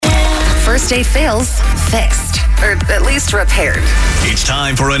first date fails, fixed. Or at least repaired. It's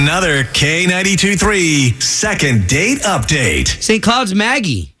time for another K92.3 second date update. St. Cloud's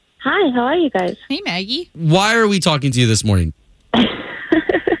Maggie. Hi, how are you guys? Hey, Maggie. Why are we talking to you this morning?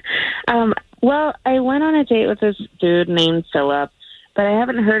 Well, I went on a date with this dude named Philip, but I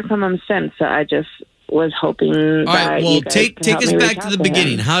haven't heard from him since, so I just was hoping All that right, well, you guys take could help us me back reach to out the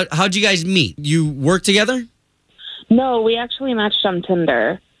beginning. him. How'd you guys meet? You work together? No, we actually matched on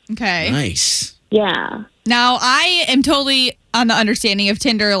Tinder. Okay. Nice. Yeah. Now, I am totally on the understanding of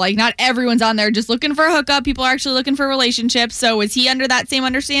Tinder. Like, not everyone's on there just looking for a hookup. People are actually looking for relationships. So is he under that same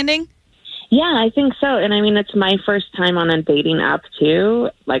understanding? Yeah, I think so. And I mean, it's my first time on a dating app, too.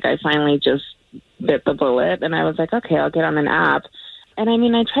 Like, I finally just bit the bullet, and I was like, okay, I'll get on an app. And I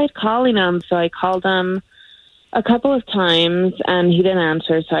mean, I tried calling him, so I called him a couple of times, and he didn't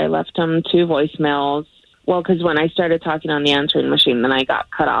answer, so I left him 2 voicemails. Well, because when I started talking on the answering machine, then I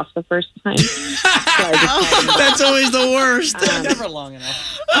got cut off the first time. That's always the worst. Never long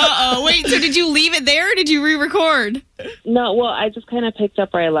enough. Uh-oh. Wait, so did you leave it there or did you re-record? No, well, I just kind of picked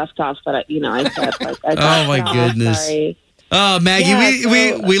up where I left off, but, I said, like, I Oh, my got goodness. Sorry. Oh, Maggie,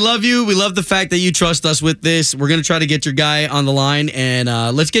 Yeah, we love you. We love the fact that you trust us with this. We're going to try to get your guy on the line, and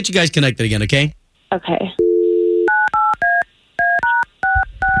let's get you guys connected again, okay? Okay.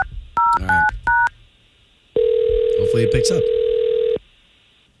 All right. Hopefully it picks up.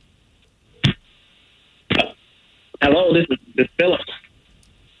 Hello, this is Philip.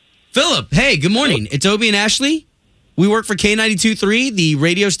 Philip, hey, good morning. It's Obie and Ashley. We work for K92.3, the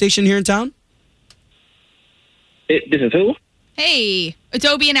radio station here in town. This is who? Hey, it's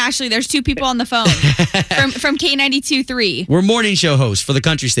Obie and Ashley. There's 2 people on the phone from K92.3. We're morning show hosts for the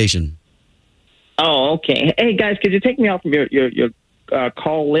country station. Oh, okay. Hey, guys, could you take me off from your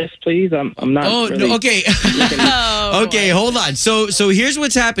call list, please? I'm not. Oh, really no, okay. Oh, Okay, hold on. So here's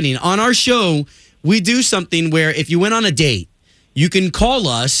what's happening. On our show, we do something where if you went on a date, you can call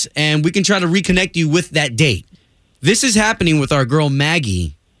us and we can try to reconnect you with that date. This is happening with our girl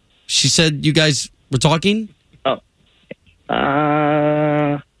Maggie. She said you guys were talking?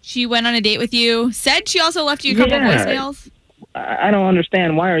 She went on a date with you. Said she also left you a couple voicemails. I don't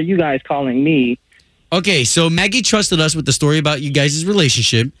understand. Why are you guys calling me? Okay, so Maggie trusted us with the story about you guys'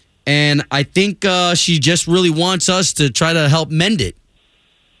 relationship, and I think she just really wants us to try to help mend it.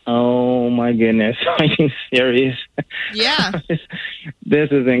 Oh, my goodness. Are you serious? Yeah. This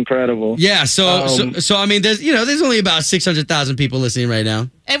is incredible. Yeah, so I mean, there's only about 600,000 people listening right now.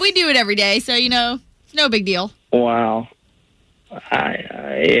 And we do it every day, so, it's no big deal. Wow.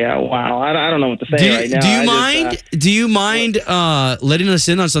 Wow. I don't know what to say right now. Do you mind letting us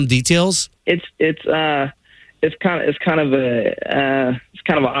in on some details? It's kind of an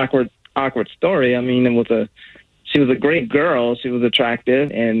awkward story. I mean, she was a great girl. She was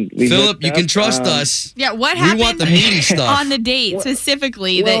attractive, and Philip, you can trust us. Yeah, what happened We want the meaty stuff. on the date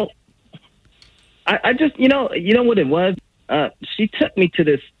specifically? Well, I just you know what it was. She took me to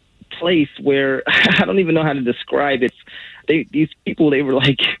this place where I don't even know how to describe it. These people, they were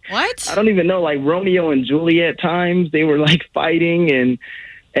like, what? I don't even know, like Romeo and Juliet times. They were like fighting and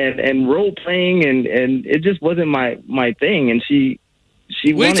role playing, and it just wasn't my thing. And she.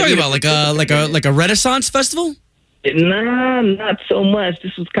 What are you talking about? Like a Renaissance festival? Nah, not so much.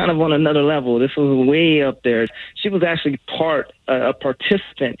 This was kind of on another level. This was way up there. She was actually a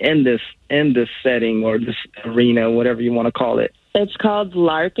participant in this setting or this arena, whatever you want to call it. It's called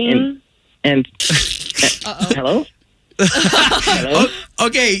LARPing. And hello? Hello?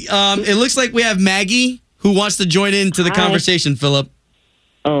 Okay, it looks like we have Maggie who wants to join into the conversation, Philip.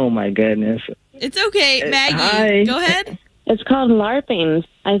 Oh, my goodness. It's okay, Maggie. Hi. Go ahead. It's called LARPing.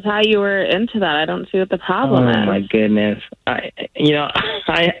 I thought you were into that. I don't see what the problem is. Oh, my goodness. I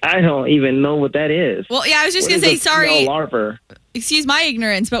don't even know what that is. Well, yeah, I was just going to say, sorry. LARPer? Excuse my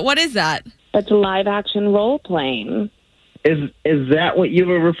ignorance, but what is that? It's live action role playing. Is that what you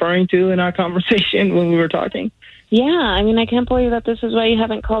were referring to in our conversation when we were talking? Yeah, I mean, I can't believe that this is why you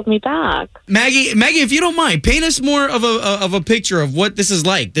haven't called me back. Maggie, if you don't mind, paint us more of a picture of what this is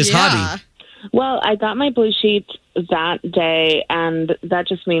like, this hobby. Well, I got my blue sheet that day, and that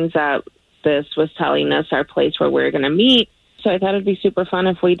just means that this was telling us our place where we're going to meet. So I thought it'd be super fun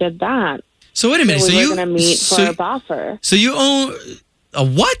if we did that. So wait a minute. So we were going to meet for a boffer. So you own a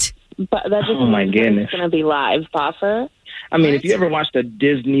what? But that just means it's going to be live boffer. I mean, if you ever watched a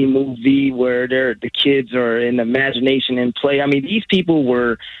Disney movie where the kids are in imagination and play, I mean, these people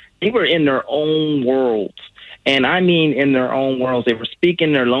were in their own worlds. And I mean, in their own worlds, they were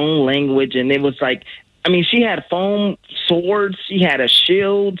speaking their own language. And it was like, I mean, she had foam swords. She had a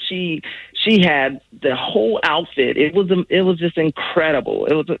shield. She she had the whole outfit. It was just incredible.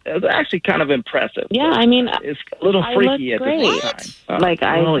 It was actually kind of impressive. Yeah, I mean, it's a little freaky at the same time. I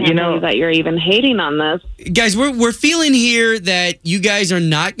can't believe that you're even hating on this. Guys, we're feeling here that you guys are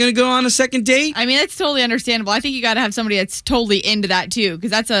not going to go on a second date. I mean, that's totally understandable. I think you got to have somebody that's totally into that too,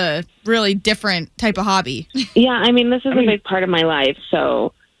 because that's a really different type of hobby. Yeah, I mean, this is a big part of my life,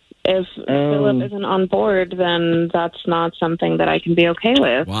 so if Philip isn't on board, then that's not something that I can be okay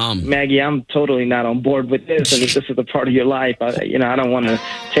with. Wow. Maggie, I'm totally not on board with this. And if this is a part of your life, I don't want to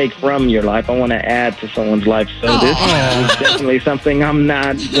take from your life. I want to add to someone's life. So this is definitely something I'm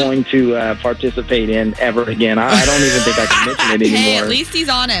not going to participate in ever again. I don't even think I can mention it anymore. Hey, at least he's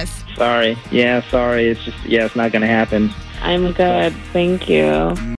honest. Sorry. Yeah, sorry. It's just, it's not going to happen. I'm good. Thank you.